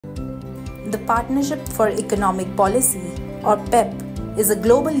The Partnership for Economic Policy, or PEP, is a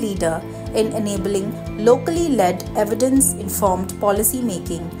global leader in enabling locally led evidence-informed policy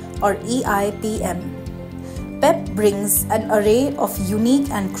making, or EIPM. PEP brings an array of unique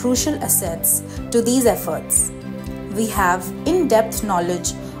and crucial assets to these efforts. We have in-depth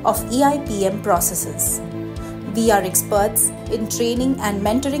knowledge of EIPM processes. We are experts in training and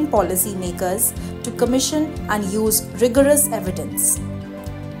mentoring policymakers to commission and use rigorous evidence.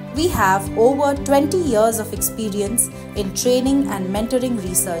 We have over 20 years of experience in training and mentoring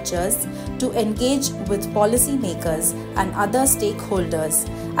researchers to engage with policymakers and other stakeholders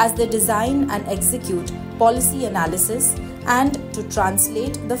as they design and execute policy analysis and to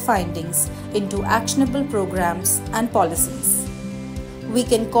translate the findings into actionable programs and policies. We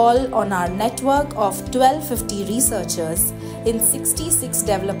can call on our network of 1250 researchers in 66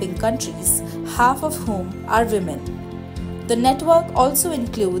 developing countries, half of whom are women. The network also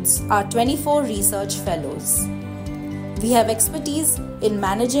includes our 24 research fellows. We have expertise in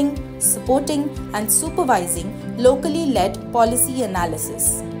managing, supporting, and supervising locally led policy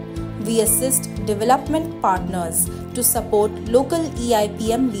analysis. We assist development partners to support local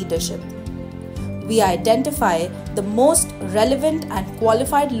EIPM leadership. We identify the most relevant and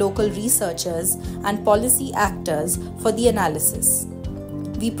qualified local researchers and policy actors for the analysis.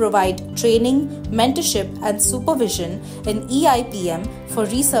 We provide training, mentorship, and supervision in EIPM for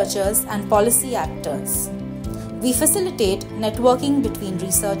researchers and policy actors. We facilitate networking between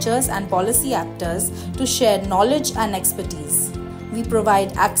researchers and policy actors to share knowledge and expertise. We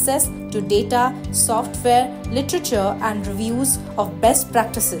provide access to data, software, literature, and reviews of best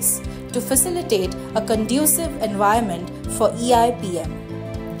practices to facilitate a conducive environment for EIPM.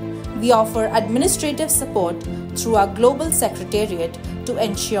 We offer administrative support through our Global Secretariat to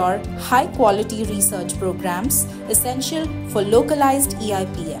ensure high-quality research programs essential for localized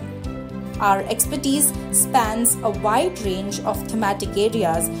EIPM. Our expertise spans a wide range of thematic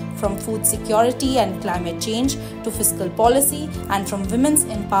areas from food security and climate change to fiscal policy and from women's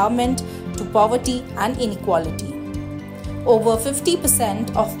empowerment to poverty and inequality. Over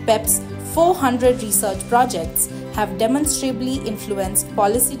 50% of PEP's 400 research projects have demonstrably influenced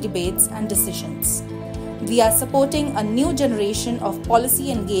policy debates and decisions. We are supporting a new generation of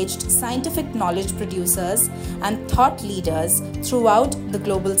policy-engaged scientific knowledge producers and thought leaders throughout the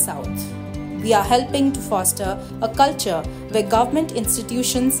Global South. We are helping to foster a culture where government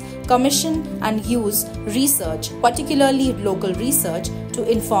institutions commission and use research, particularly local research, to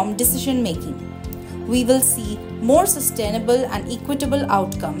inform decision-making. We will see more sustainable and equitable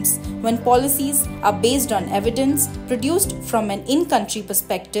outcomes when policies are based on evidence produced from an in-country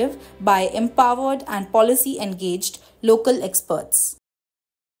perspective by empowered and policy-engaged local experts.